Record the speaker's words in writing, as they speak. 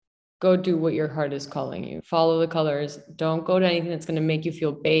go do what your heart is calling you. Follow the colors. Don't go to anything that's going to make you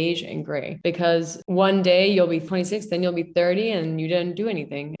feel beige and gray, because one day you'll be 26, then you'll be 30 and you didn't do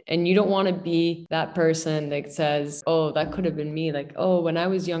anything. And you don't want to be that person that says, oh, that could have been me. Like, oh, when I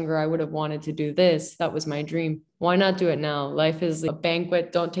was younger, I would have wanted to do this. That was my dream. Why not do it now? Life is a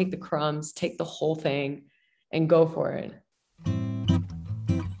banquet. Don't take the crumbs, take the whole thing and go for it.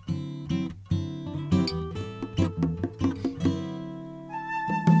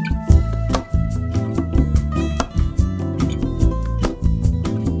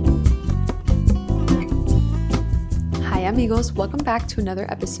 Hi amigos, welcome back to another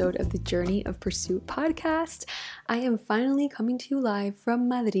episode of the Journey of Pursuit podcast. I am finally coming to you live from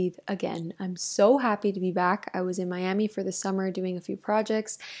Madrid again. I'm so happy to be back. I was in Miami for the summer doing a few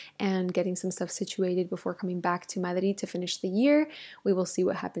projects and getting some stuff situated before coming back to Madrid to finish the year. We will see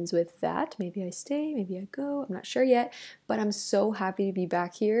what happens with that. Maybe I stay, maybe I go, I'm not sure yet, but I'm so happy to be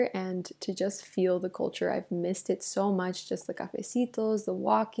back here and to just feel the culture. I've missed it so much, just the cafecitos, the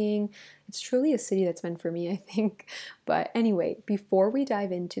walking. It's truly a city that's meant for me, I think. But anyway, before we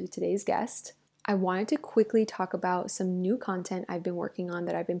dive into today's guest, I wanted to quickly talk about some new content I've been working on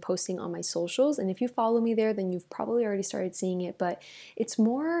that I've been posting on my socials. And if you follow me there, then you've probably already started seeing it. But it's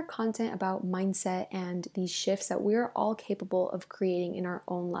more content about mindset and these shifts that we're all capable of creating in our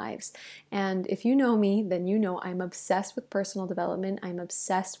own lives. And if you know me, then you know I'm obsessed with personal development. I'm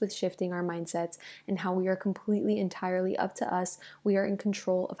obsessed with shifting our mindsets and how we are completely, entirely up to us. We are in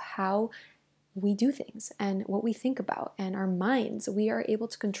control of how we do things and what we think about and our minds. We are able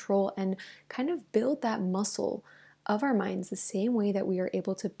to control and kind of build that muscle of our minds the same way that we are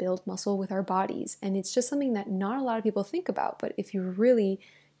able to build muscle with our bodies. And it's just something that not a lot of people think about, but if you really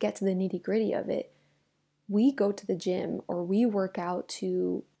get to the nitty-gritty of it, we go to the gym or we work out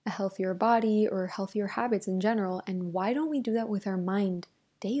to a healthier body or healthier habits in general. And why don't we do that with our mind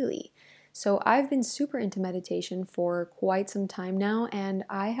daily? So I've been super into meditation for quite some time now, and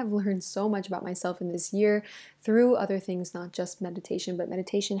I have learned so much about myself in this year through other things, not just meditation, but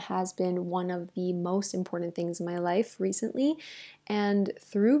meditation has been one of the most important things in my life recently. And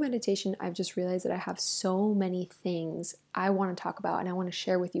through meditation, I've just realized that I have so many things I want to talk about and I want to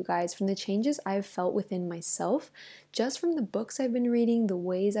share with you guys, from the changes I've felt within myself, just from the books I've been reading, the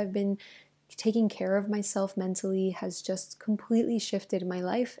ways I've been taking care of myself mentally has just completely shifted my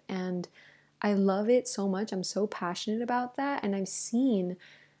life, and I love it so much. I'm so passionate about that, and I've seen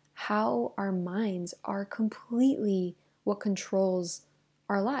how our minds are completely what controls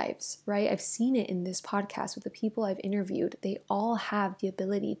our lives, right? I've seen it in this podcast with the people I've interviewed. They all have the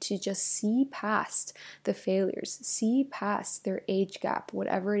ability to just see past the failures, see past their age gap,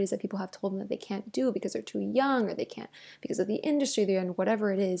 whatever it is that people have told them that they can't do because they're too young or they can't because of the industry they're in,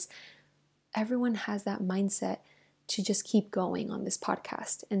 whatever it is. Everyone has that mindset to just keep going on this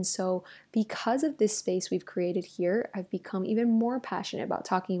podcast. And so because of this space we've created here, I've become even more passionate about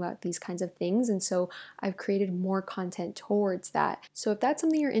talking about these kinds of things. And so I've created more content towards that. So if that's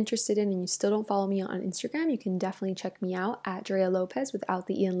something you're interested in and you still don't follow me on Instagram, you can definitely check me out at Drea Lopez without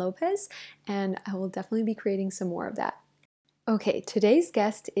the Ian Lopez. And I will definitely be creating some more of that. Okay, today's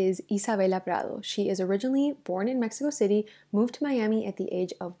guest is Isabella Prado. She is originally born in Mexico City, moved to Miami at the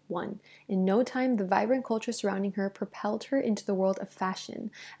age of 1. In no time, the vibrant culture surrounding her propelled her into the world of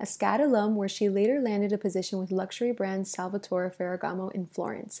fashion, a SCAD alum where she later landed a position with luxury brand Salvatore Ferragamo in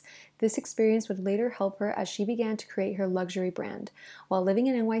Florence. This experience would later help her as she began to create her luxury brand. While living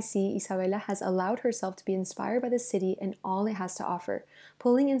in NYC, Isabella has allowed herself to be inspired by the city and all it has to offer,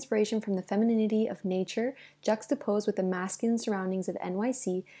 pulling inspiration from the femininity of nature, juxtaposed with the masculine surroundings of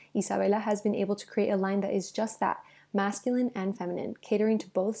NYC. Isabella has been able to create a line that is just that, masculine and feminine, catering to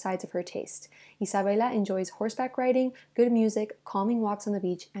both sides of her taste. Isabella enjoys horseback riding, good music, calming walks on the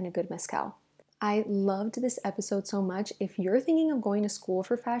beach, and a good mezcal. I loved this episode so much. If you're thinking of going to school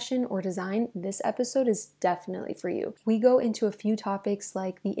for fashion or design, this episode is definitely for you. We go into a few topics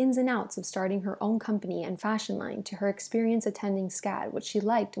like the ins and outs of starting her own company and fashion line, to her experience attending SCAD, what she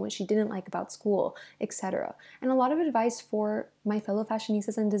liked and what she didn't like about school, etc. And a lot of advice for my fellow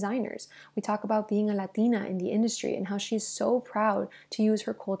fashionistas and designers. We talk about being a Latina in the industry and how she's so proud to use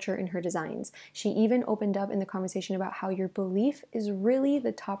her culture in her designs. She even opened up in the conversation about how your belief is really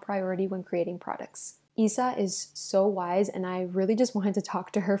the top priority when creating products. Isa is so wise, and I really just wanted to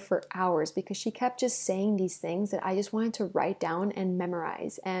talk to her for hours because she kept just saying these things that I just wanted to write down and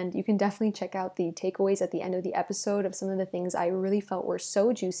memorize. And you can definitely check out the takeaways at the end of the episode of some of the things I really felt were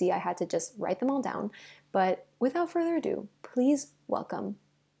so juicy I had to just write them all down. But without further ado, please welcome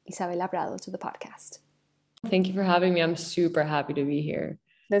Isabella Prado to the podcast. Thank you for having me. I'm super happy to be here.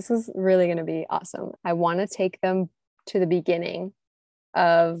 This is really going to be awesome. I want to take them to the beginning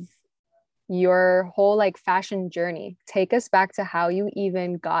of your whole like fashion journey. Take us back to how you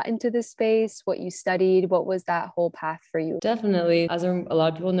even got into this space, what you studied, what was that whole path for you? Definitely. As a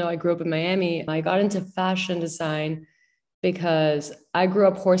lot of people know, I grew up in Miami. I got into fashion design because I grew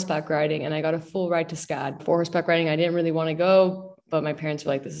up horseback riding and I got a full ride to SCAD. For horseback riding, I didn't really want to go, but my parents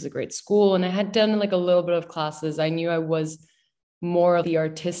were like, this is a great school. And I had done like a little bit of classes. I knew I was more of the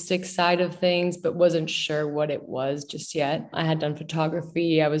artistic side of things, but wasn't sure what it was just yet. I had done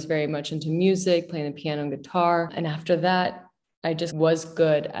photography. I was very much into music, playing the piano and guitar. And after that, I just was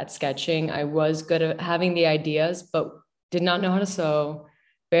good at sketching. I was good at having the ideas, but did not know how to sew,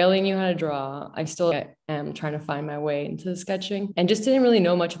 barely knew how to draw. I still am trying to find my way into the sketching and just didn't really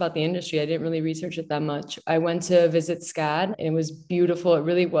know much about the industry. I didn't really research it that much. I went to visit SCAD and it was beautiful. It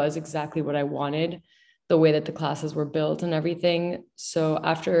really was exactly what I wanted, the way that the classes were built and everything. So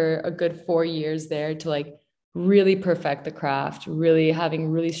after a good 4 years there to like really perfect the craft, really having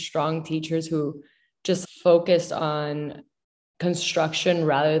really strong teachers who just focused on construction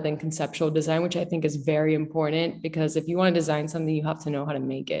rather than conceptual design, which I think is very important because if you want to design something, you have to know how to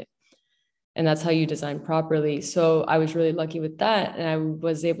make it. And that's how you design properly. So I was really lucky with that. And I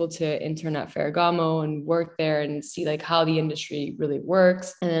was able to intern at Ferragamo and work there and see like how the industry really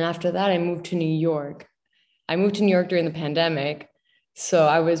works. And then after that, I moved to New York. I moved to New York during the pandemic. So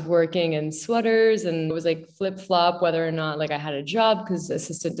I was working in sweaters and it was like flip flop whether or not like I had a job because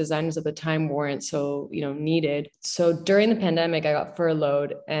assistant designers at the time weren't so, needed. So during the pandemic, I got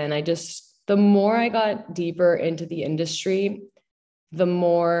furloughed and the more I got deeper into the industry, the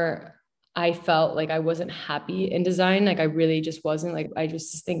more I felt like I wasn't happy in design. Like I really just wasn't. Like I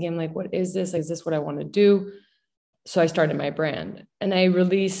was just thinking like, what is this? Like, is this what I want to do? So I started my brand and I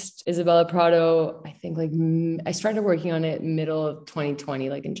released Isabella Prado. I think like I started working on it middle of 2020,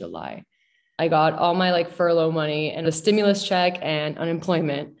 like in July. I got all my like furlough money and a stimulus check and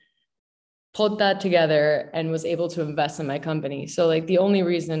unemployment, pulled that together and was able to invest in my company. So like the only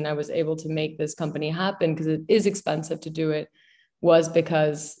reason I was able to make this company happen, because it is expensive to do it, was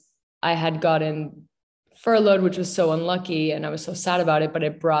because I had gotten furloughed, which was so unlucky. And I was so sad about it, but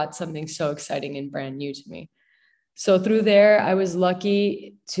it brought something so exciting and brand new to me. So through there, I was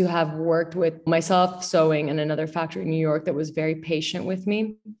lucky to have worked with myself sewing in another factory in New York that was very patient with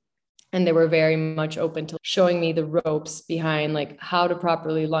me. And they were very much open to showing me the ropes behind like how to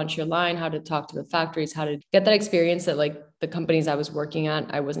properly launch your line, how to talk to the factories, how to get that experience that like the companies I was working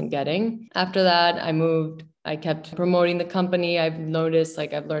at, I wasn't getting. After that, I moved. I kept promoting the company. I've noticed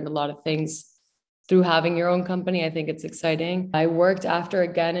like I've learned a lot of things through having your own company. I think it's exciting. I worked after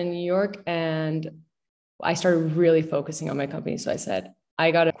again in New York and I started really focusing on my company. So I said,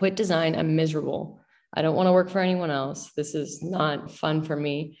 I got to quit design. I'm miserable. I don't want to work for anyone else. This is not fun for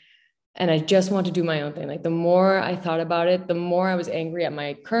me. And I just want to do my own thing. Like the more I thought about it, the more I was angry at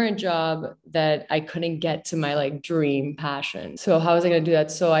my current job that I couldn't get to my like dream passion. So how was I going to do that?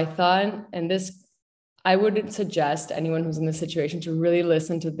 So I thought, I would suggest anyone who's in this situation to really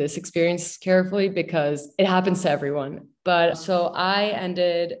listen to this experience carefully because it happens to everyone. But so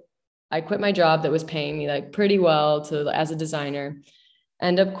I quit my job that was paying me like pretty well as a designer,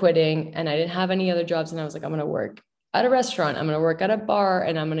 end up quitting, and I didn't have any other jobs. And I was like, I'm going to work at a restaurant, I'm going to work at a bar,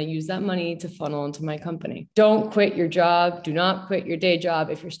 and I'm going to use that money to funnel into my company. Don't quit your job. Do not quit your day job.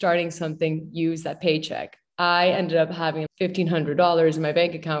 If you're starting something, use that paycheck. I ended up having $1,500 in my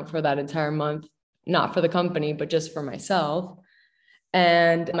bank account for that entire month, not for the company, but just for myself.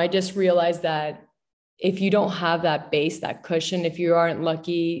 And I just realized that if you don't have that base, that cushion, if you aren't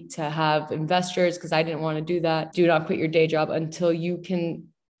lucky to have investors, because I didn't want to do that, do not quit your day job until your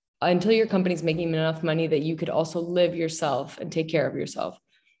company's making enough money that you could also live yourself and take care of yourself.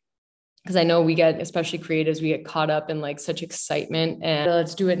 Because I know especially creatives, we get caught up in like such excitement and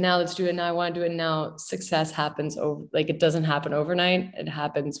let's do it now. I want to do it now. Success happens it doesn't happen overnight. It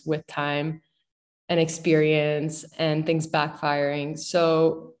happens with time and experience and things backfiring.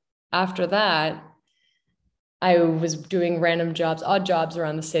 So after that, I was doing random jobs, odd jobs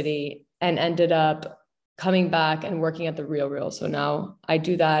around the city, and ended up coming back and working at the Real. So now I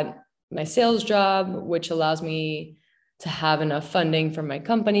do that, my sales job, which allows me to have enough funding for my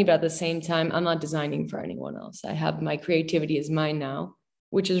company. But at the same time, I'm not designing for anyone else. My creativity is mine now,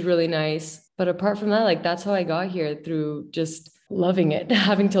 which is really nice. But apart from that, like that's how I got here, through just loving it,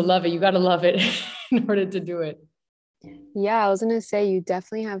 having to love it. You got to love it in order to do it. Yeah, I was going to say you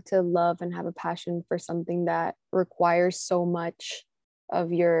definitely have to love and have a passion for something that requires so much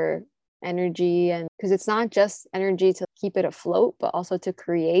of your energy, and because it's not just energy to keep it afloat, but also to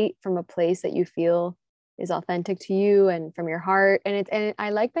create from a place that you feel is authentic to you and from your heart. And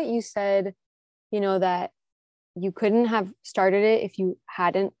I like that you said, that you couldn't have started it if you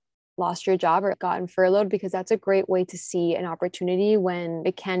hadn't lost your job or gotten furloughed, because that's a great way to see an opportunity when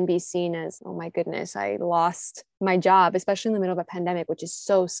it can be seen as, oh my goodness, I lost my job, especially in the middle of a pandemic, which is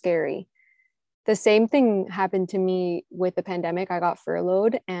so scary. The same thing happened to me with the pandemic. I got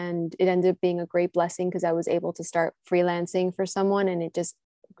furloughed and it ended up being a great blessing because I was able to start freelancing for someone, and it just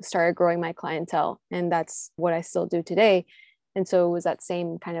started growing my clientele. And that's what I still do today. And so it was that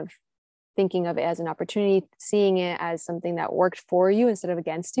same kind of thinking of it as an opportunity, seeing it as something that worked for you instead of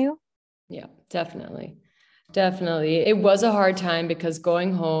against you. Yeah, definitely. Definitely. It was a hard time because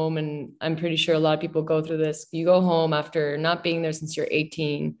going home, and I'm pretty sure a lot of people go through this, you go home after not being there since you're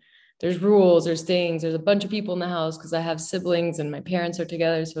 18. There's rules, there's things, there's a bunch of people in the house because I have siblings and my parents are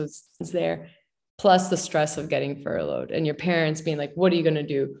together. So it's there. Plus the stress of getting furloughed and your parents being like, what are you going to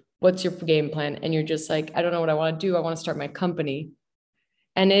do? What's your game plan? And you're just like, I don't know what I want to do. I want to start my company.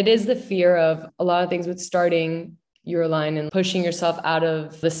 And it is the fear of a lot of things with starting your line and pushing yourself out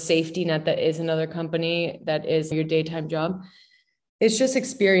of the safety net that is another company, that is your daytime job. It's just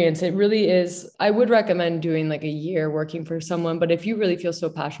experience. It really is. I would recommend doing like a year working for someone, but if you really feel so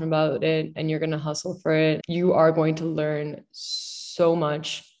passionate about it and you're going to hustle for it, you are going to learn so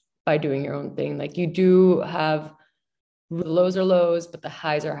much by doing your own thing. Like you do have lows are lows, but the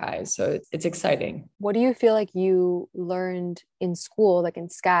highs are highs. So it's exciting. What do you feel like you learned in school, like in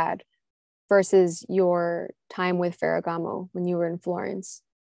SCAD, versus your time with Ferragamo when you were in Florence?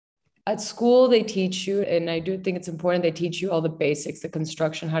 At school, they teach you, and I do think it's important, they teach you all the basics, the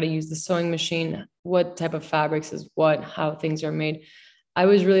construction, how to use the sewing machine, what type of fabrics is what, how things are made. I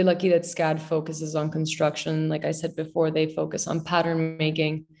was really lucky that SCAD focuses on construction. Like I said before, they focus on pattern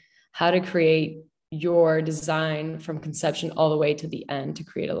making, how to create your design from conception all the way to the end to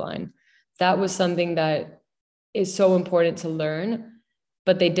create a line. That was something that is so important to learn,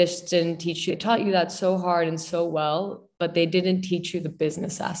 but they just didn't teach you. They taught you that so hard and so well, but they didn't teach you the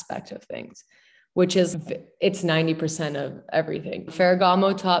business aspect of things, which is, it's 90% of everything.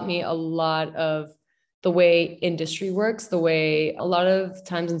 Ferragamo taught me a lot of the way industry works, the way a lot of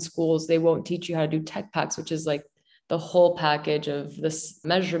times in schools, they won't teach you how to do tech packs, which is like the whole package of this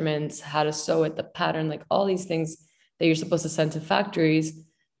measurements, how to sew it, the pattern, like all these things that you're supposed to send to factories.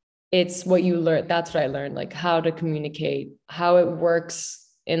 It's what you learn. That's what I learned, like how to communicate, how it works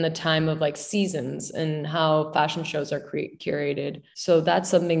in the time of like seasons and how fashion shows are curated. So that's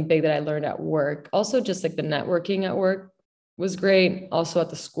something big that I learned at work. Also, just like the networking at work was great. Also at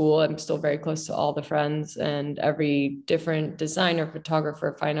the school, I'm still very close to all the friends and every different designer,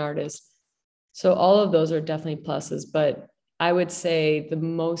 photographer, fine artist. So all of those are definitely pluses, but I would say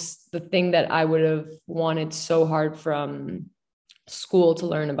the thing that I would have wanted so hard from school to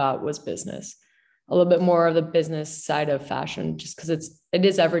learn about was business, a little bit more of the business side of fashion, just because it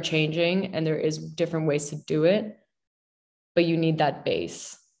is ever changing and there is different ways to do it, but you need that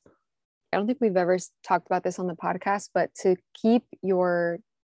base. I don't think we've ever talked about this on the podcast, but to keep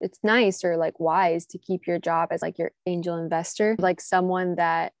it's nice or like wise to keep your job as like your angel investor, like someone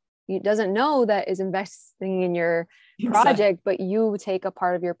that doesn't know that is investing in your project, exactly, but you take a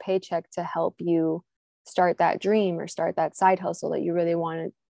part of your paycheck to help you start that dream or start that side hustle that you really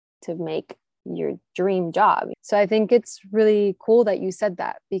wanted to make your dream job. So I think it's really cool that you said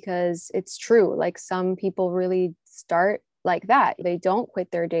that, because it's true. Like some people really start like that. They don't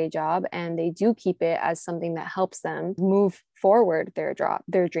quit their day job and they do keep it as something that helps them move forward their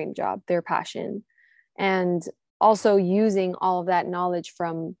dream job, their passion. And also using all of that knowledge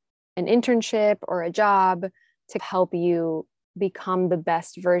from an internship or a job to help you become the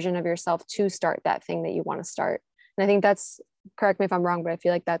best version of yourself to start that thing that you want to start. And I think that's, correct me if I'm wrong, but I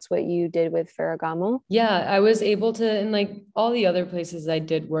feel like that's what you did with Ferragamo. Yeah, I was able to, and like all the other places I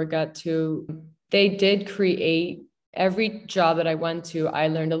did work at too, they did create, every job that I went to, I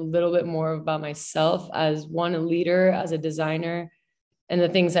learned a little bit more about myself as a leader, as a designer, and the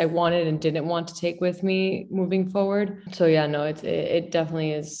things I wanted and didn't want to take with me moving forward. So yeah, no, it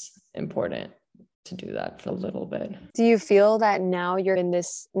definitely is important to do that for a little bit. Do you feel that now you're in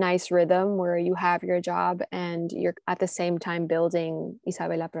this nice rhythm where you have your job and you're at the same time building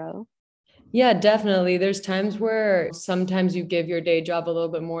Isabella Prado? Yeah, definitely. There's times where sometimes you give your day job a little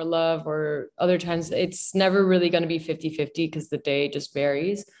bit more love, or other times it's never really going to be 50-50 because the day just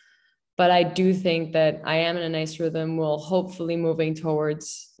varies. But I do think that I am in a nice rhythm. We'll hopefully moving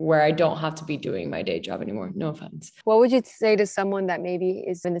towards where I don't have to be doing my day job anymore. No offense. What would you say to someone that maybe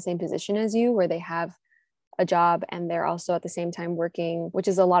is in the same position as you, where they have a job and they're also at the same time working, which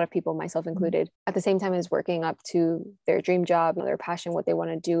is a lot of people, myself included, at the same time as working up to their dream job, their passion, what they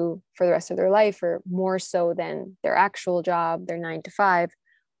want to do for the rest of their life, or more so than their actual job, their 9 to 5?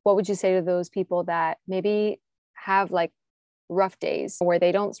 What would you say to those people that maybe have like rough days where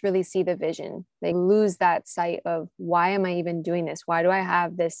they don't really see the vision. They lose that sight of, why am I even doing this? Why do I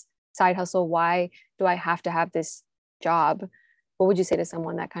have this side hustle? Why do I have to have this job? What would you say to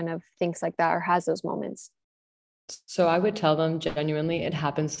someone that kind of thinks like that or has those moments? So I would tell them genuinely, it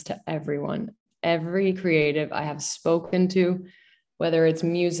happens to everyone. Every creative I have spoken to, whether it's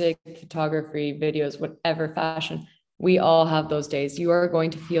music, photography, videos, whatever, fashion, we all have those days. You are going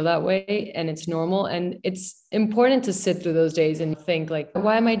to feel that way, and it's normal. And it's important to sit through those days and think like,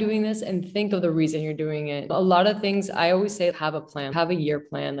 why am I doing this? And think of the reason you're doing it. A lot of things, I always say, have a plan, have a year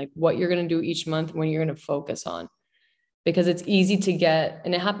plan, like what you're going to do each month, when you're going to focus on, because it's easy to get,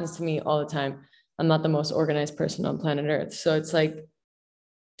 and it happens to me all the time. I'm not the most organized person on planet Earth. So it's like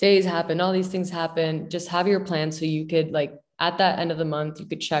days happen, all these things happen. Just have your plan so you could, like, at that end of the month, you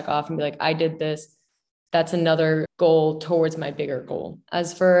could check off and be like, I did this. That's another goal towards my bigger goal.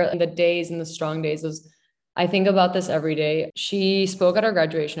 As for the days and the strong days, I think about this every day. She spoke at our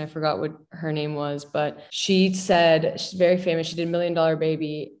graduation. I forgot what her name was, but she said, she's very famous. She did $1 Million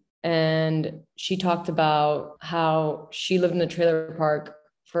Baby. And she talked about how she lived in a trailer park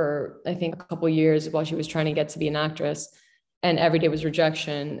for, I think, a couple of years while she was trying to get to be an actress. And every day was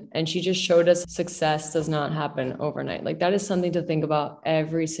rejection. And she just showed us success does not happen overnight. Like, that is something to think about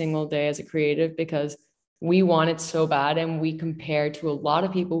every single day as a creative, because we want it so bad, and we compare to a lot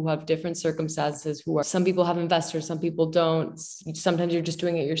of people who have different circumstances, some people have investors, some people don't. Sometimes you're just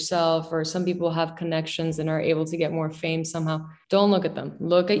doing it yourself, or some people have connections and are able to get more fame somehow. Don't look at them.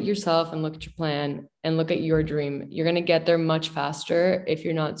 Look at yourself and look at your plan and look at your dream. You're going to get there much faster if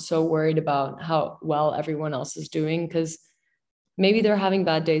you're not so worried about how well everyone else is doing, because maybe they're having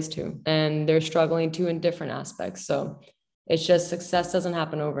bad days too, and they're struggling too in different aspects. So it's just, success doesn't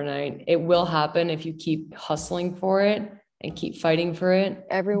happen overnight. It will happen if you keep hustling for it and keep fighting for it.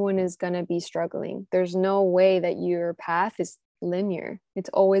 Everyone is going to be struggling. There's no way that your path is linear. It's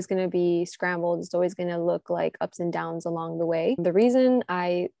always going to be scrambled. It's always going to look like ups and downs along the way.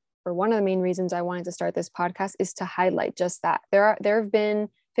 One of the main reasons I wanted to start this podcast is to highlight just that. There have been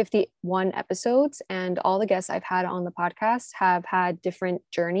 51 episodes, and all the guests I've had on the podcast have had different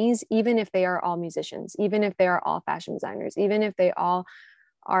journeys, even if they are all musicians, even if they are all fashion designers, even if they all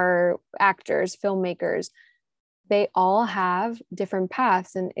are actors, filmmakers. They all have different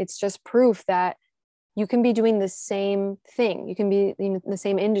paths, and it's just proof that you can be doing the same thing. You can be in the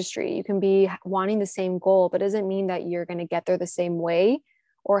same industry. You can be wanting the same goal, but it doesn't mean that you're going to get there the same way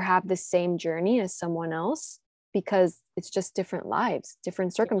or have the same journey as someone else, because it's just different lives,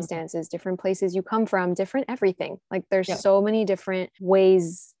 different circumstances, different places you come from, different everything. Like, there's so many different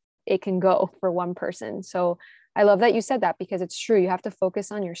ways it can go for one person. So I love that you said that, because it's true. You have to focus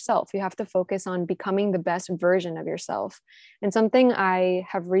on yourself. You have to focus on becoming the best version of yourself. And something I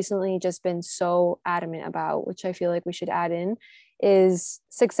have recently just been so adamant about, which I feel like we should add in, is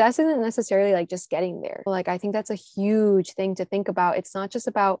success isn't necessarily like just getting there. Like, I think that's a huge thing to think about. It's not just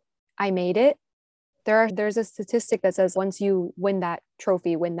about, I made it. There's a statistic that says once you win that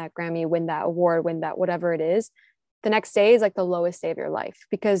trophy, win that Grammy, win that award, win that whatever it is, the next day is like the lowest day of your life,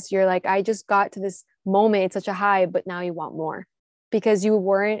 because you're like, I just got to this moment. It's such a high, but now you want more, because you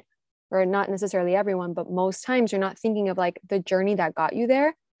weren't, or not necessarily everyone, but most times you're not thinking of like the journey that got you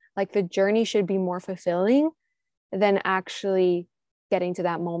there. Like, the journey should be more fulfilling than actually getting to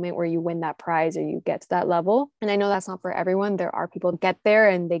that moment where you win that prize or you get to that level. And I know that's not for everyone. There are people who get there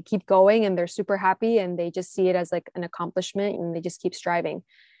and they keep going and they're super happy and they just see it as like an accomplishment and they just keep striving.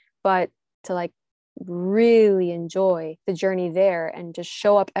 But to like really enjoy the journey there and just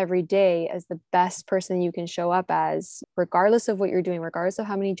show up every day as the best person you can show up as, regardless of what you're doing, regardless of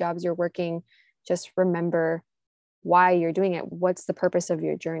how many jobs you're working, just remember why you're doing it. What's the purpose of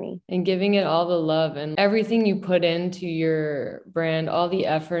your journey? And giving it all the love and everything you put into your brand, all the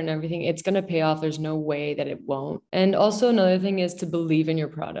effort and everything, it's going to pay off. There's no way that it won't. And also another thing is to believe in your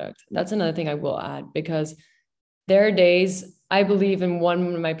product. That's another thing I will add, because there are days I believe in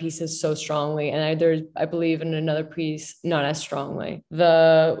one of my pieces so strongly, and I believe in another piece not as strongly.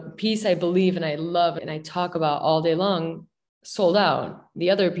 The piece I believe and I love and I talk about all day long sold out.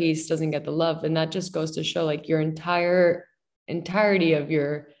 The other piece doesn't get the love, and that just goes to show like your entirety of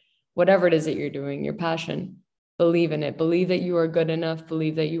your whatever it is that you're doing, your passion. Believe in it. Believe that you are good enough.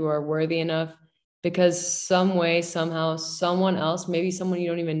 Believe that you are worthy enough. Because some way, somehow, someone else, maybe someone you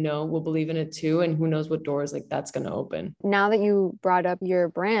don't even know, will believe in it too. And who knows what doors like that's going to open. Now that you brought up your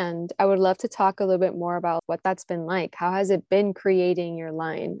brand, I would love to talk a little bit more about what that's been like. How has it been creating your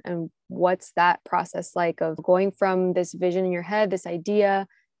line? And what's that process like of going from this vision in your head, this idea,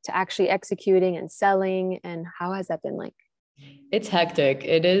 to actually executing and selling? And how has that been like? It's hectic.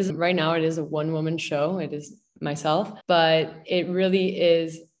 It is right now. It is a one-woman show. It is myself, but it really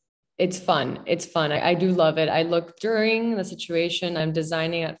is, it's fun. It's fun. I do love it. I look during the situation, I'm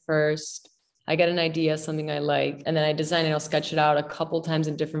designing at first. I get an idea, something I like, and then I design it. I'll sketch it out a couple times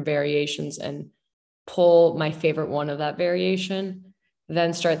in different variations and pull my favorite one of that variation.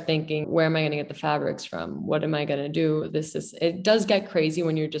 Then start thinking, where am I going to get the fabrics from? What am I going to do? It does get crazy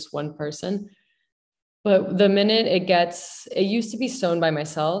when you're just one person. But the minute it used to be sewn by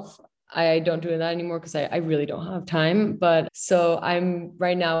myself. I don't do that anymore because I really don't have time. But so I'm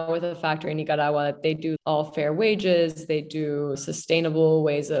right now with a factory in Nicaragua. They do all fair wages. They do sustainable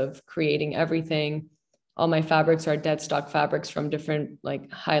ways of creating everything. All my fabrics are dead stock fabrics from different like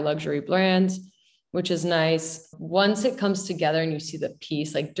high luxury brands, which is nice. Once it comes together and you see the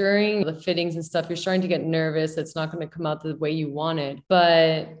piece, like during the fittings and stuff, you're starting to get nervous. It's not going to come out the way you want it.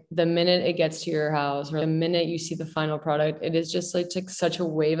 But the minute it gets to your house or the minute you see the final product, it is just like such a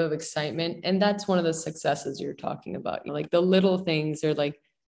wave of excitement. And that's one of the successes you're talking about. Like the little things are like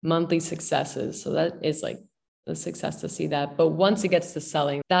monthly successes. So that is like the success to see that. But once it gets to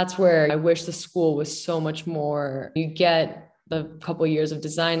selling, that's where I wish the school was so much more. You get the couple of years of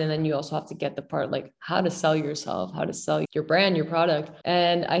design, and then you also have to get the part like how to sell yourself, how to sell your brand, your product.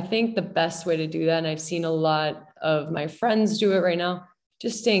 And I think the best way to do that, and I've seen a lot of my friends do it right now,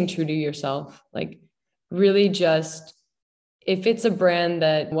 just staying true to yourself. Like really just, if it's a brand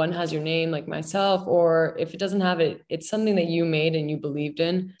that one has your name like myself, or if it doesn't have it, it's something that you made and you believed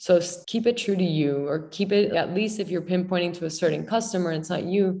in. So keep it true to you, or keep it, at least if you're pinpointing to a certain customer and it's not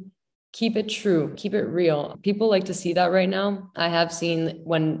you, keep it true, keep it real. People like to see that right now. I have seen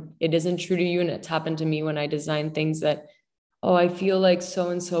when it isn't true to you, and it's happened to me when I design things that, oh, I feel like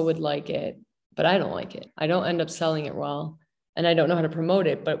so-and-so would like it, but I don't like it. I don't end up selling it well, and I don't know how to promote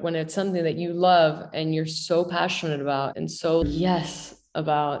it. But when it's something that you love and you're so passionate about and so yes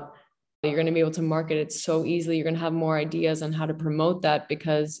about, you're going to be able to market it so easily. You're going to have more ideas on how to promote that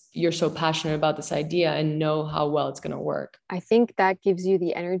because you're so passionate about this idea and know how well it's going to work. I think that gives you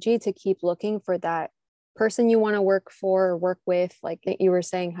the energy to keep looking for that person you want to work for or work with. Like you were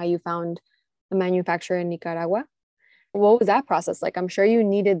saying, how you found a manufacturer in Nicaragua. What was that process like? I'm sure you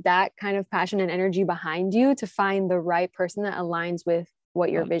needed that kind of passion and energy behind you to find the right person that aligns with what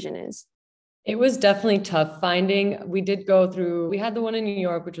your vision is. It was definitely tough finding. We had the one in New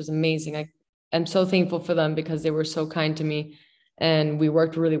York, which was amazing. I'm so thankful for them because they were so kind to me and we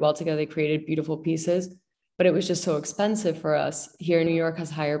worked really well together. They created beautiful pieces, but it was just so expensive for us. Here in New York has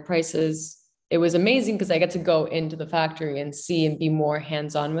higher prices. It was amazing because I get to go into the factory and see and be more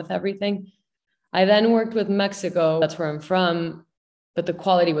hands-on with everything. I then worked with Mexico. That's where I'm from, but the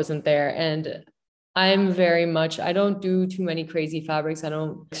quality wasn't there. And I don't do too many crazy fabrics. I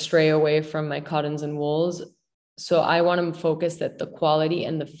don't stray away from my cottons and wools. So I want to focus that the quality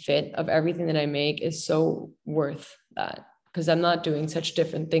and the fit of everything that I make is so worth that, because I'm not doing such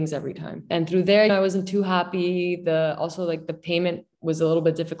different things every time. And through there, I wasn't too happy. Also like the payment was a little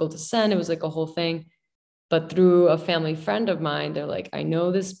bit difficult to send. It was like a whole thing. But through a family friend of mine, they're like, I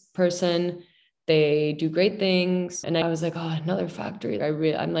know this person, they do great things. And I was like, oh, another factory.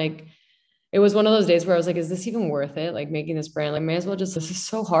 I'm like, it was one of those days where I was like, is this even worth it? Like making this brand, like may as well just, this is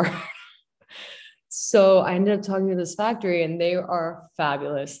so hard. So I ended up talking to this factory and they are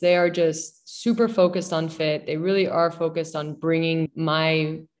fabulous. They are just super focused on fit. They really are focused on bringing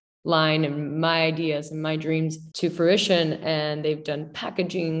my line and my ideas and my dreams to fruition. And they've done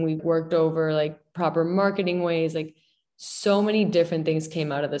packaging. We've worked over like proper marketing ways. Like so many different things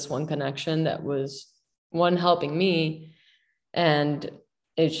came out of this one connection that was one helping me. And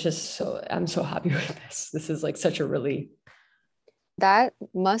it's just I'm so happy with this. This is like such a relief. That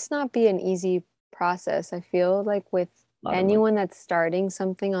must not be an easy process. I feel like with anyone that's starting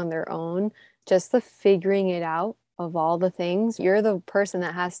something on their own, just the figuring it out of all the things, you're the person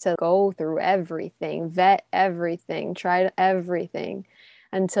that has to go through everything, vet everything, try everything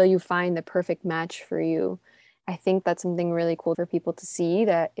until you find the perfect match for you. I think that's something really cool for people to see,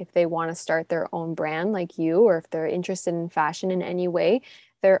 that if they want to start their own brand like you, or if they're interested in fashion in any way,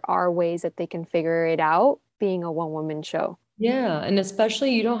 there are ways that they can figure it out being a one-woman show. Yeah. And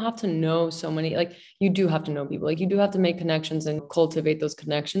especially you don't have to know so many, like you do have to know people, like you do have to make connections and cultivate those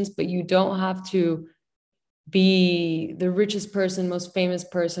connections, but you don't have to be the richest person, most famous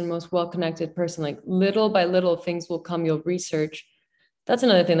person, most well-connected person. Like little by little things will come, you'll research. That's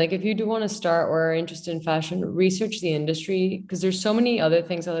another thing. Like if you do want to start or are interested in fashion, research the industry, because there's so many other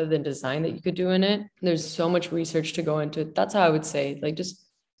things other than design that you could do in it. There's so much research to go into it. That's how I would say, like just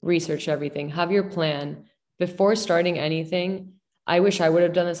research everything, have your plan before starting anything. I wish I would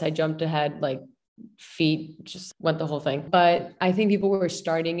have done this. I jumped ahead, like feet, just went the whole thing. But I think people were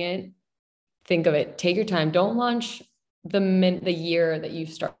starting it think of it. Take your time. Don't launch the year that you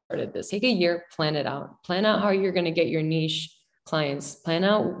started this. Take a year, plan it out. Plan out how you're going to get your niche clients. Plan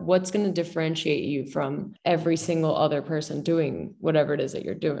out what's going to differentiate you from every single other person doing whatever it is that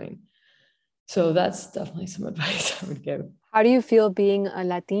you're doing. So that's definitely some advice I would give. How do you feel being a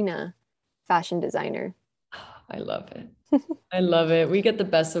Latina fashion designer? I love it. I love it. We get the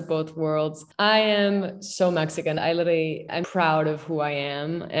best of both worlds. I am so Mexican. I'm proud of who I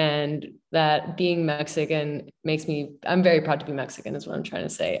am, and that being Mexican I'm very proud to be Mexican is what I'm trying to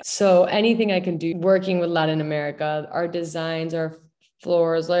say. So anything I can do working with Latin America, our designs, our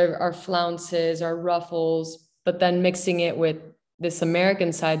floors, our flounces, our ruffles, but then mixing it with this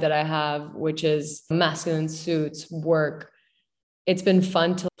American side that I have, which is masculine suits, work. It's been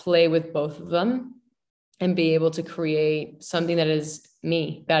fun to play with both of them and be able to create something that is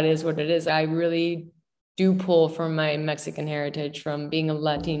me. That is what it is. I really do pull from my Mexican heritage, from being a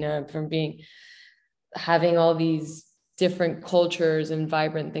Latina, having all these different cultures and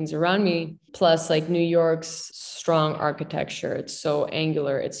vibrant things around me. Plus, like New York's strong architecture. It's so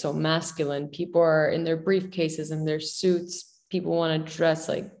angular. It's so masculine. People are in their briefcases and their suits. People want to dress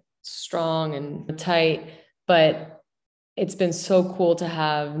like strong and tight, but it's been so cool to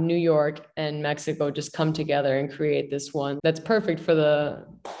have New York and Mexico just come together and create this one that's perfect for the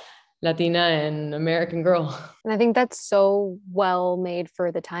Latina and American girl. And I think that's so well made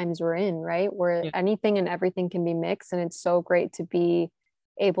for the times we're in, right? Where anything and everything can be mixed. And it's so great to be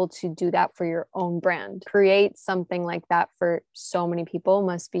able to do that for your own brand. Create something like that for so many people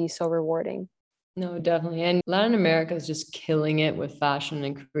must be so rewarding. No, definitely. And Latin America is just killing it with fashion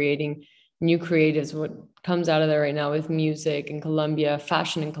and creating new creatives. What comes out of there right now with music in Colombia,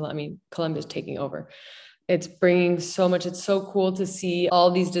 fashion in Colombia. I mean, Colombia's taking over. It's bringing so much. It's so cool to see all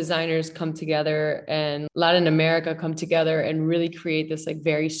these designers come together and Latin America come together and really create this like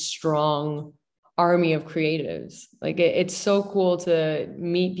very strong army of creatives. Like it's so cool to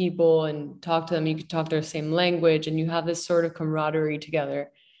meet people and talk to them. You can talk their same language and you have this sort of camaraderie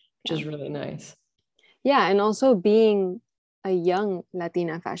together, which is really nice. Yeah. And also being a young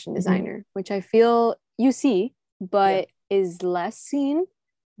Latina fashion designer, which I feel you see, but is less seen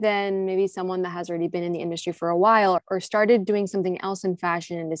than maybe someone that has already been in the industry for a while or started doing something else in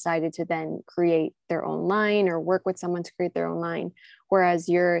fashion and decided to then create their own line or work with someone to create their own line. Whereas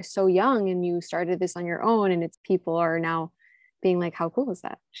you're so young and you started this on your own, and it's people are now being like, how cool is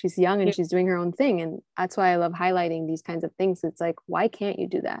that? She's young and she's doing her own thing. And that's why I love highlighting these kinds of things. It's like, why can't you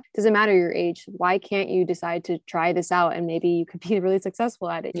do that? Doesn't matter your age. Why can't you decide to try this out and maybe you could be really successful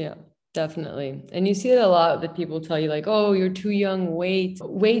at it? Yeah, definitely. And you see it a lot that people tell you like, oh, you're too young. Wait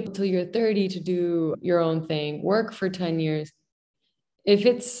till you're 30 to do your own thing. Work for 10 years. If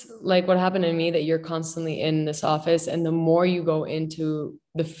it's like what happened to me, that you're constantly in this office and the more you go into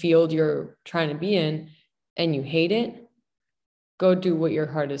the field you're trying to be in and you hate it, go do what your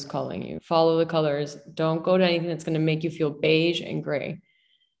heart is calling you. Follow the colors. Don't go to anything that's going to make you feel beige and gray.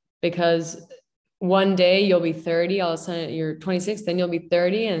 Because one day you'll be 30, all of a sudden you're 26, then you'll be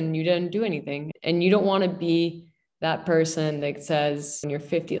 30 and you didn't do anything. And you don't want to be that person that says when you're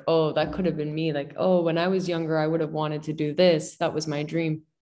 50, oh, that could have been me. Like, oh, when I was younger, I would have wanted to do this. That was my dream.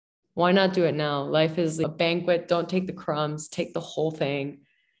 Why not do it now? Life is a banquet. Don't take the crumbs, take the whole thing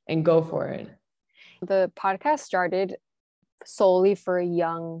and go for it. The podcast started solely for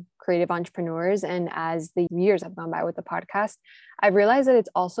young creative entrepreneurs. And as the years have gone by with the podcast, I've realized that it's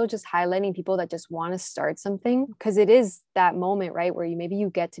also just highlighting people that just want to start something, because it is that moment, right, where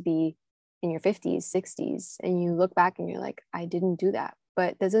you get to be in your 50s, 60s, and you look back and you're like, I didn't do that.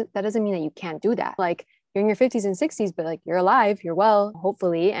 But that doesn't mean that you can't do that. Like, you're in your 50s and 60s, but like, you're alive, you're well,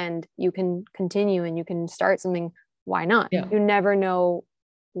 hopefully, and you can continue and you can start something. Why not? Yeah. You never know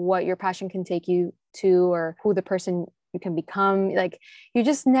what your passion can take you to or who the person you can become. Like, you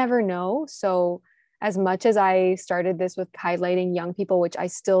just never know. So as much as I started this with highlighting young people, which I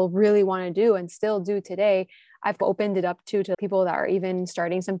still really want to do and still do today, I've opened it up to people that are even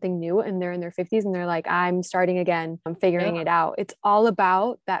starting something new and they're in their 50s and they're like, I'm starting again. I'm figuring it out. It's all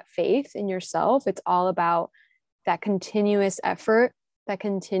about that faith in yourself. It's all about that continuous effort, that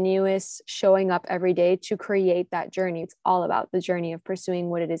continuous showing up every day to create that journey. It's all about the journey of pursuing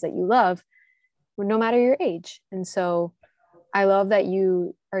what it is that you love, no matter your age. And so I love that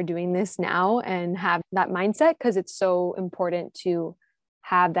you are doing this now and have that mindset, because it's so important to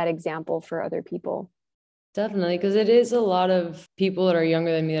have that example for other people. Definitely, because it is a lot of people that are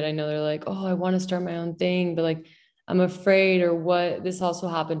younger than me that I know, they're like, oh, I want to start my own thing, but like, I'm afraid, or what. This also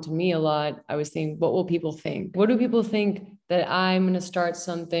happened to me a lot. I was thinking, what will people think? What do people think that I'm going to start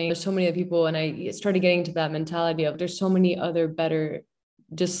something? There's so many other people. And I started getting to that mentality of there's so many other better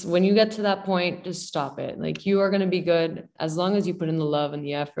Just when you get to that point, just stop it. Like you are going to be good as long as you put in the love and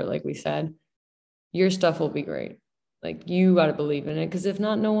the effort, like we said, your stuff will be great. Like you got to believe in it because if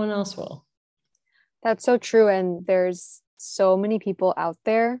not, no one else will. That's so true. And there's so many people out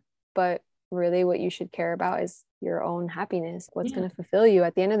there, but really what you should care about is your own happiness, what's going to fulfill you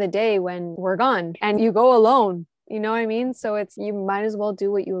at the end of the day when we're gone and you go alone. You know what I mean? So it's, you might as well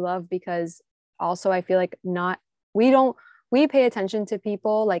do what you love, because also I feel like we pay attention to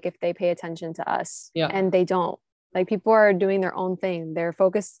people like if they pay attention to us, and they don't. Like people are doing their own thing. They're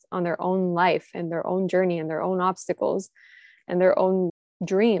focused on their own life and their own journey and their own obstacles and their own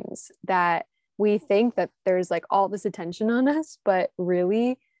dreams, that we think that there's like all this attention on us, but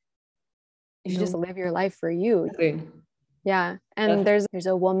really you should just live your life for you. Okay. Yeah. And there's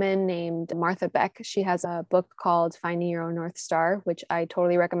a woman named Martha Beck. She has a book called Finding Your Own North Star, which I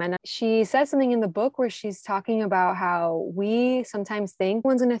totally recommend. She says something in the book where she's talking about how we sometimes think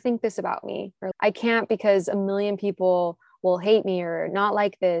one's going to think this about me, or I can't because a million people will hate me or not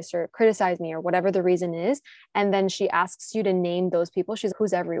like this or criticize me or whatever the reason is. And then she asks you to name those people. She's like,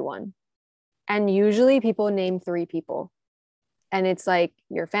 who's everyone? And usually people name 3 people. And it's like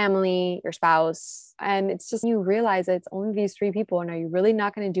your family, your spouse. And it's just, you realize that it's only these 3 people. And are you really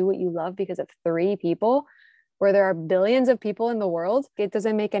not going to do what you love because of 3 people where there are billions of people in the world? It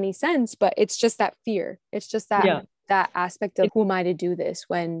doesn't make any sense, but it's just that fear. It's just that, that aspect of who am I to do this,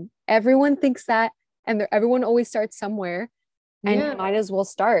 when everyone thinks that, and everyone always starts somewhere, and you might as well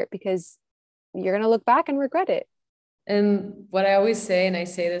start, because you're going to look back and regret it. And what I always say, and I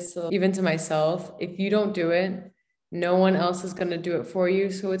say this even to myself, if you don't do it, no one else is going to do it for you.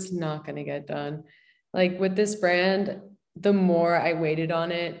 So it's not going to get done. Like with this brand, the more I waited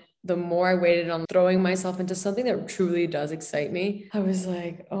on it, the more I waited on throwing myself into something that truly does excite me. I was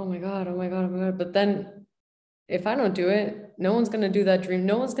like, oh my God, oh my God, oh my God. But then if I don't do it, no one's going to do that dream.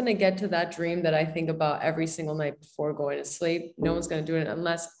 No one's going to get to that dream that I think about every single night before going to sleep. No one's going to do it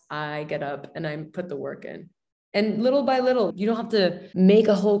unless I get up and I put the work in. And little by little, you don't have to make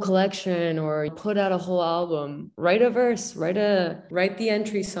a whole collection or put out a whole album. Write a verse, write the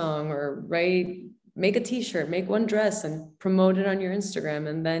entry song, or make a t-shirt, make one dress and promote it on your Instagram,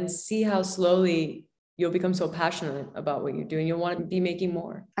 and then see how slowly you'll become so passionate about what you do and you'll want to be making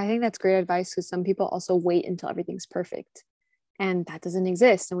more. I think that's great advice, because some people also wait until everything's perfect. And that doesn't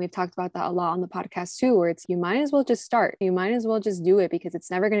exist. And we've talked about that a lot on the podcast too, where it's, you might as well just start. You might as well just do it, because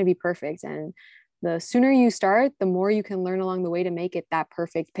it's never going to be perfect. And the sooner you start, the more you can learn along the way to make it that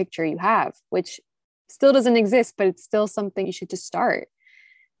perfect picture you have, which still doesn't exist, but it's still something you should just start.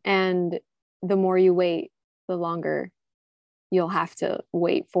 And the more you wait, the longer you'll have to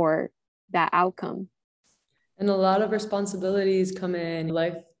wait for that outcome. And a lot of responsibilities come in.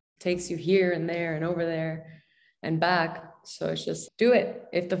 Life takes you here and there and over there and back. So it's just do it.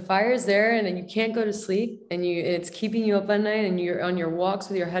 If the fire's there and you can't go to sleep and it's keeping you up at night and you're on your walks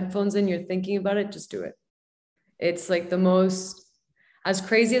with your headphones in, you're thinking about it, just do it. It's like the most, as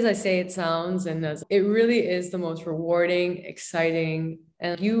crazy as I say it sounds, and as it really is the most rewarding, exciting,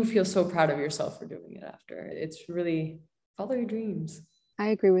 and you feel so proud of yourself for doing it after. It's really follow your dreams. I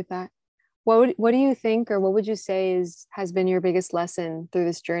agree with that. What do you think, or what would you say has been your biggest lesson through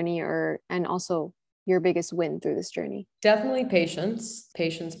this journey, and also your biggest win through this journey? Definitely patience,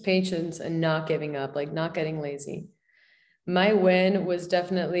 and not giving up, like not getting lazy. My win was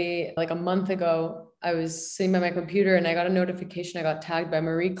definitely like a month ago. I was sitting by my computer and I got a notification. I got tagged by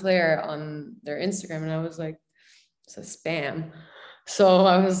Marie Claire on their Instagram, and I was like, it's a spam. So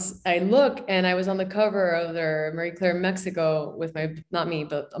I look and I was on the cover of their Marie Claire Mexico with not me,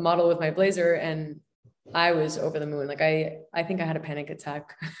 but a model with my blazer. And I was over the moon. Like I think I had a panic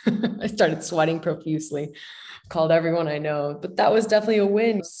attack. I started sweating profusely, called everyone I know, but that was definitely a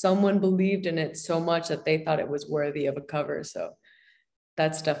win. Someone believed in it so much that they thought it was worthy of a cover. So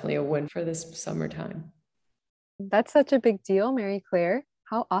that's definitely a win for this summertime. That's such a big deal, Marie Claire.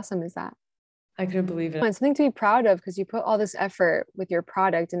 How awesome is that? I couldn't believe it. It's something to be proud of, because you put all this effort with your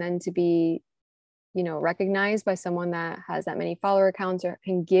product, and then to be, recognized by someone that has that many follower accounts or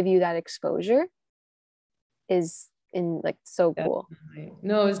can give you that exposure is so cool.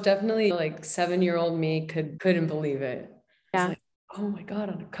 No, it was definitely like 7-year-old me couldn't believe it. Yeah. Like, oh my God,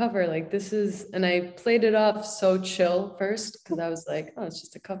 on a cover, like this is, and I played it off so chill first, because I was like, oh, it's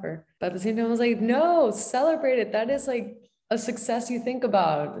just a cover. But at the same time, I was like, no, celebrate it. That is like a success you think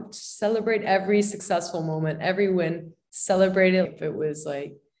about. Celebrate every successful moment, every win. Celebrate it. If it was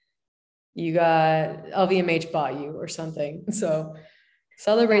like you got LVMH bought you or something. So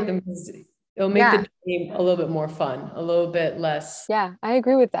celebrate them, because it'll make the game a little bit more fun, a little bit less. Yeah, I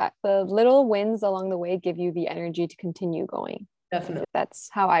agree with that. The little wins along the way give you the energy to continue going. Definitely. That's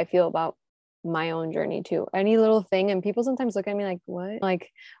how I feel about my own journey too. Any little thing, and people sometimes look at me like, what?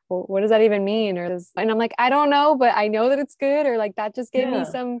 Like, well, what does that even mean? And I'm like, I don't know, but I know that it's good, or like that just gave me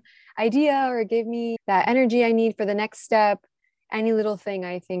some idea, or it gave me that energy I need for the next step. Any little thing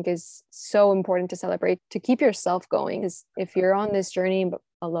I think is so important to celebrate to keep yourself going. Because if you're on this journey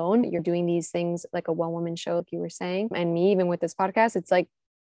alone, you're doing these things like a one-woman show, like you were saying, and me, even with this podcast, it's like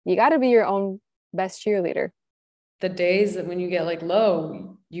you got to be your own best cheerleader. The days that when you get like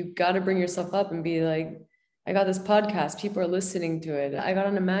low, you got to bring yourself up and be like, I got this podcast, people are listening to it, I got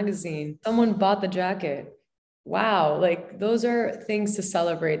on a magazine, someone bought the jacket. Wow, like those are things to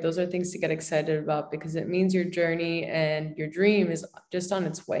celebrate, those are things to get excited about, because it means your journey and your dream is just on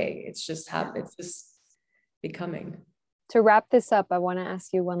its way. It's just it's just becoming. To wrap this up, I want to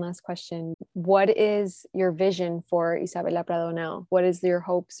ask you one last question. What is your vision for Isabella Prado now? What is your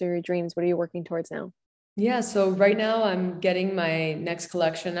hopes or your dreams? What are you working towards now? Yeah, so right now I'm getting my next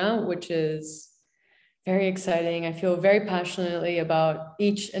collection out, which is very exciting. I feel very passionately about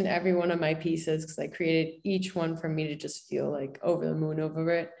each and every one of my pieces because I created each one for me to just feel like over the moon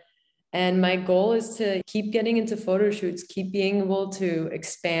over it. And my goal is to keep getting into photo shoots, keep being able to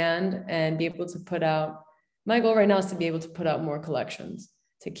expand and be able to put out. My goal right now is to be able to put out more collections,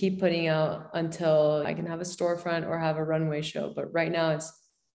 to keep putting out until I can have a storefront or have a runway show. But right now it's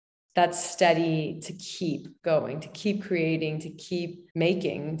that's steady, to keep going, to keep creating, to keep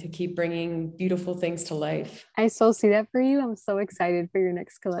making, to keep bringing beautiful things to life. I so see that for you. I'm so excited for your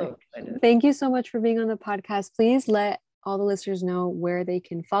next collection. So thank you so much for being on the podcast. Please let all the listeners know where they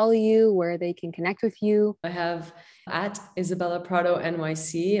can follow you, where they can connect with you. I have at Isabella Prado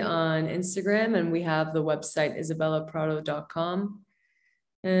NYC on Instagram, and we have the website isabellaprado.com.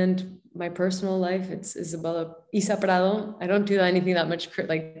 And my personal life, it's Isa Prado. I don't do anything that much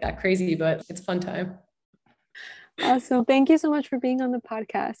like that crazy, but it's a fun time. Awesome. Thank you so much for being on the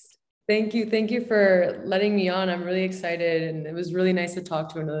podcast. Thank you. Thank you for letting me on. I'm really excited, and it was really nice to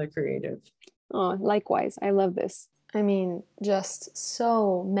talk to another creative. Oh, likewise. I love this. I mean, just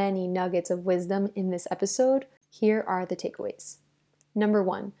so many nuggets of wisdom in this episode. Here are the takeaways. Number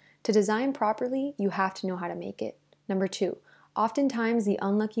 1, to design properly, you have to know how to make it. Number 2, oftentimes the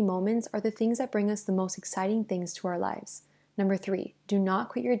unlucky moments are the things that bring us the most exciting things to our lives. Number 3, do not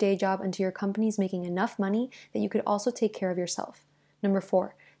quit your day job until your company's making enough money that you could also take care of yourself. Number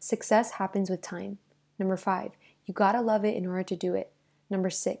 4, success happens with time. Number 5, you gotta love it in order to do it. Number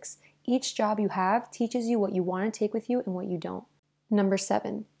 6, each job you have teaches you what you want to take with you and what you don't. Number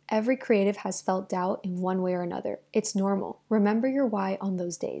 7, every creative has felt doubt in one way or another. It's normal. Remember your why on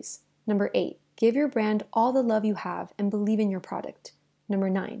those days. Number 8, give your brand all the love you have and believe in your product. Number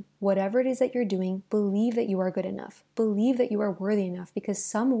 9, whatever it is that you're doing, believe that you are good enough. Believe that you are worthy enough, because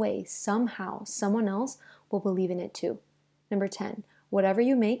some way, somehow, someone else will believe in it too. Number 10, whatever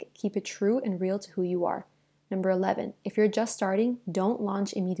you make, keep it true and real to who you are. Number 11, if you're just starting, don't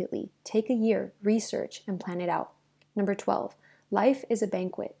launch immediately. Take a year, research, and plan it out. Number 12, life is a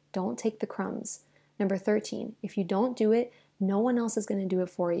banquet. Don't take the crumbs. Number 13, if you don't do it, no one else is going to do it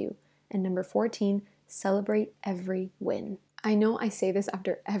for you. And number 14, celebrate every win. I know I say this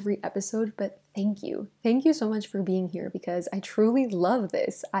after every episode, but thank you. Thank you so much for being here, because I truly love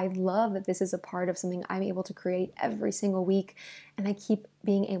this. I love that this is a part of something I'm able to create every single week, and I keep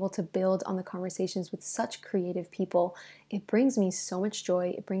being able to build on the conversations with such creative people. It brings me so much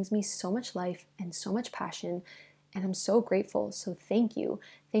joy, it brings me so much life and so much passion, and I'm so grateful. So thank you.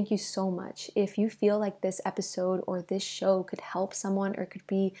 Thank you so much. If you feel like this episode or this show could help someone or could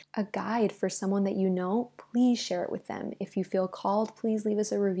be a guide for someone that you know, please share it with them. If you feel called, please leave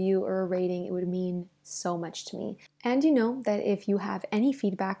us a review or a rating. It would mean so much to me. And you know that if you have any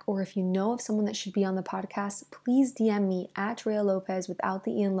feedback, or if you know of someone that should be on the podcast, please DM me at Rhea Lopez without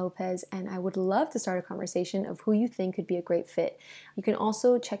the Ian Lopez, and I would love to start a conversation of who you think could be a great fit. You can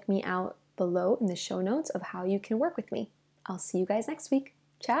also check me out below in the show notes of how you can work with me. I'll see you guys next week.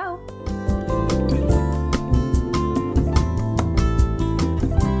 Ciao!